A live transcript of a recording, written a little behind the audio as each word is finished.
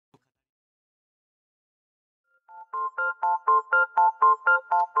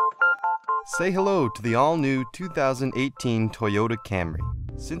Say hello to the all-new 2018 Toyota Camry.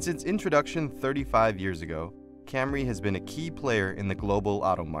 Since its introduction 35 years ago, Camry has been a key player in the global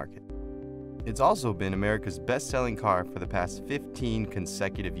auto market. It's also been America's best-selling car for the past 15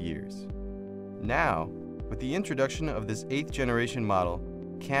 consecutive years. Now, with the introduction of this 8th generation model,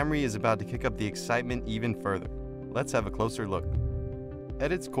 Camry is about to kick up the excitement even further. Let's have a closer look.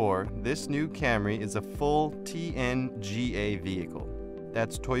 At its core, this new Camry is a full TNGA vehicle.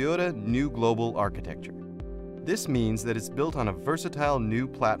 That's Toyota New Global Architecture. This means that it's built on a versatile new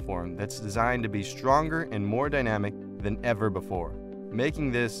platform that's designed to be stronger and more dynamic than ever before,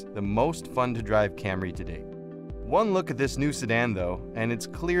 making this the most fun to drive Camry to date. One look at this new sedan though, and it's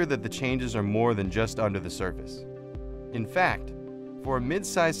clear that the changes are more than just under the surface. In fact, for a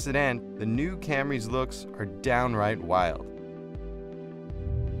midsize sedan, the new Camry's looks are downright wild.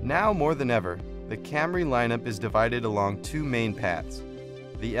 Now more than ever, the Camry lineup is divided along two main paths,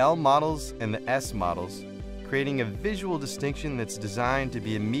 the L models and the S models, creating a visual distinction that's designed to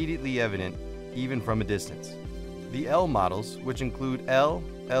be immediately evident even from a distance. The L models, which include L,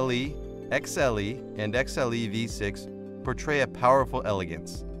 LE, XLE, and XLE V6, portray a powerful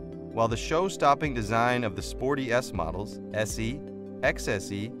elegance, while the show-stopping design of the sporty S models, SE,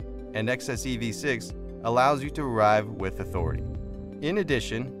 XSE, and XSE V6 allows you to arrive with authority. In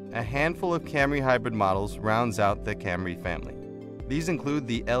addition, a handful of Camry hybrid models rounds out the Camry family. These include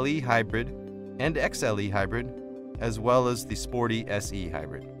the LE Hybrid and XLE Hybrid, as well as the sporty SE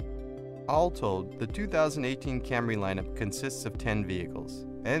Hybrid. All told, the 2018 Camry lineup consists of 10 vehicles,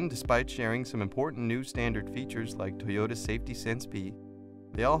 and despite sharing some important new standard features like Toyota Safety Sense B,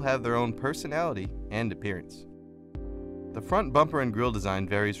 they all have their own personality and appearance. The front bumper and grille design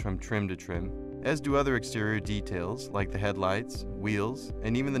varies from trim to trim, as do other exterior details like the headlights, wheels,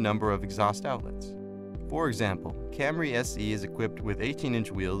 and even the number of exhaust outlets. For example, Camry SE is equipped with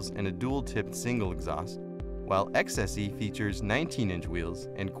 18-inch wheels and a dual-tipped single exhaust, while XSE features 19-inch wheels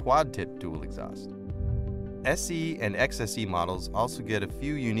and quad-tipped dual exhaust. SE and XSE models also get a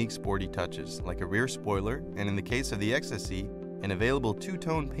few unique sporty touches, like a rear spoiler, and in the case of the XSE, an available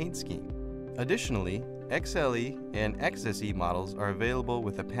two-tone paint scheme. Additionally, XLE and XSE models are available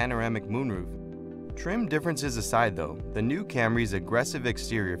with a panoramic moonroof. Trim differences aside though, the new Camry's aggressive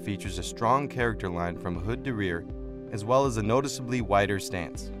exterior features a strong character line from hood to rear, as well as a noticeably wider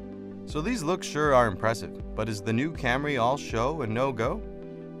stance. So these looks sure are impressive, but is the new Camry all show and no go?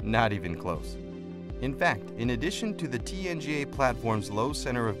 Not even close. In fact, in addition to the TNGA platform's low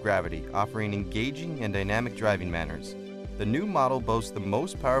center of gravity offering engaging and dynamic driving manners, the new model boasts the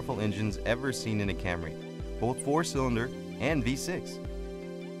most powerful engines ever seen in a Camry, both 4-cylinder and V6.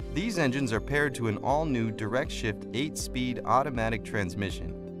 These engines are paired to an all-new direct-shift 8-speed automatic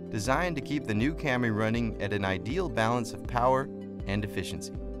transmission designed to keep the new Camry running at an ideal balance of power and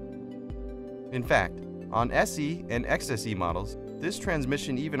efficiency. In fact, on SE and XSE models, this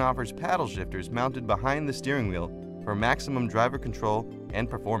transmission even offers paddle shifters mounted behind the steering wheel for maximum driver control and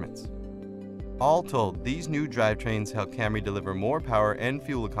performance. All told, these new drivetrains help Camry deliver more power and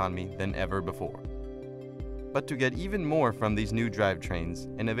fuel economy than ever before. But to get even more from these new drivetrains,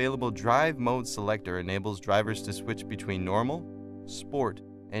 an available drive mode selector enables drivers to switch between normal, sport,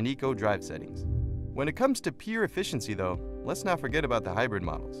 and eco drive settings. When it comes to pure efficiency though, let's not forget about the hybrid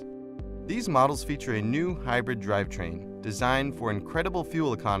models. These models feature a new hybrid drivetrain designed for incredible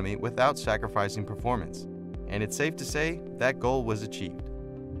fuel economy without sacrificing performance, and it's safe to say that goal was achieved.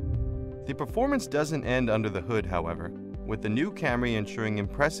 The performance doesn't end under the hood, however, with the new Camry ensuring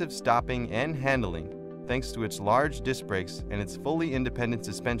impressive stopping and handling thanks to its large disc brakes and its fully independent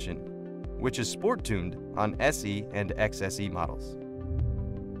suspension, which is sport-tuned on SE and XSE models.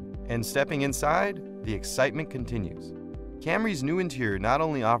 And stepping inside, the excitement continues. Camry's new interior not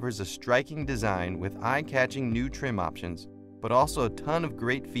only offers a striking design with eye-catching new trim options, but also a ton of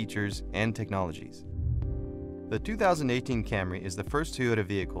great features and technologies. The 2018 Camry is the first Toyota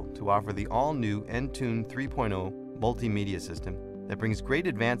vehicle to offer the all-new Entune 3.0 multimedia system that brings great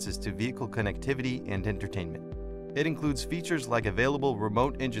advances to vehicle connectivity and entertainment. It includes features like available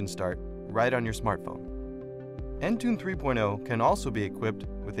remote engine start right on your smartphone. Entune 3.0 can also be equipped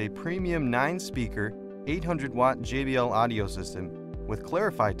with a premium 9-speaker, 800-watt JBL audio system with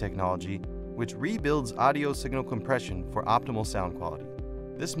Clarify technology, which rebuilds audio signal compression for optimal sound quality.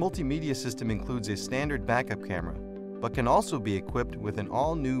 This multimedia system includes a standard backup camera, but can also be equipped with an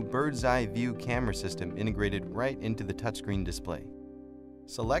all-new bird's-eye view camera system integrated right into the touchscreen display.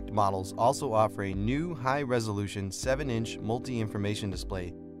 Select models also offer a new high-resolution 7-inch multi-information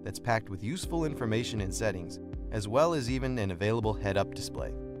display that's packed with useful information and settings, as well as even an available head-up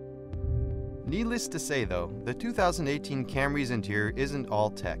display. Needless to say though, the 2018 Camry's interior isn't all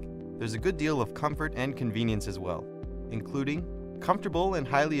tech. there's a good deal of comfort and convenience as well, including comfortable and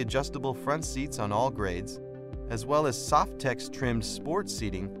highly adjustable front seats on all grades, as well as soft-tex trimmed sports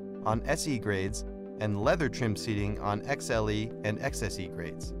seating on SE grades and leather trimmed seating on XLE and XSE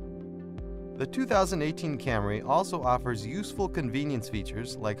grades. The 2018 Camry also offers useful convenience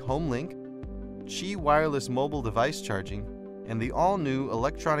features like HomeLink, Qi wireless mobile device charging, and the all-new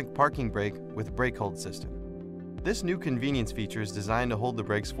electronic parking brake with brake hold system. This new convenience feature is designed to hold the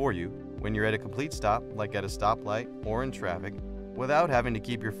brakes for you when you're at a complete stop, like at a stoplight or in traffic, without having to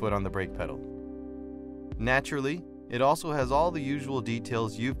keep your foot on the brake pedal. Naturally, it also has all the usual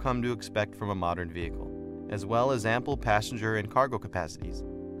details you've come to expect from a modern vehicle, as well as ample passenger and cargo capacities,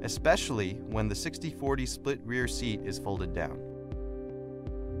 especially when the 60/40 split rear seat is folded down.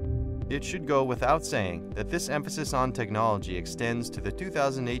 It should go without saying that this emphasis on technology extends to the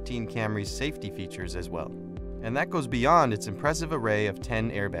 2018 Camry's safety features as well, and that goes beyond its impressive array of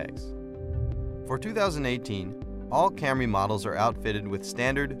 10 airbags. For 2018, all Camry models are outfitted with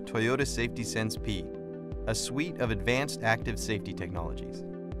standard Toyota Safety Sense P, a suite of advanced active safety technologies,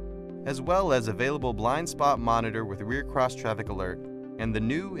 as well as available blind spot monitor with rear cross traffic alert and the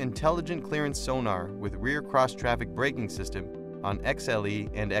new intelligent clearance sonar with rear cross traffic braking system on XLE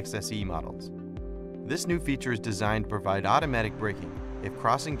and XSE models. This new feature is designed to provide automatic braking if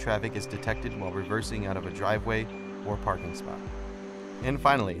crossing traffic is detected while reversing out of a driveway or parking spot. And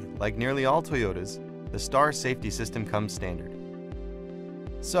finally, like nearly all Toyotas, the Star safety system comes standard.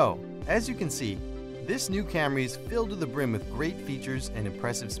 So, as you can see, this new Camry is filled to the brim with great features and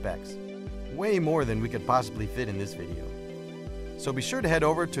impressive specs. Way more than we could possibly fit in this video. So be sure to head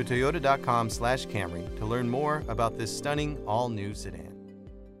over to toyota.com/Camry to learn more about this stunning all-new sedan.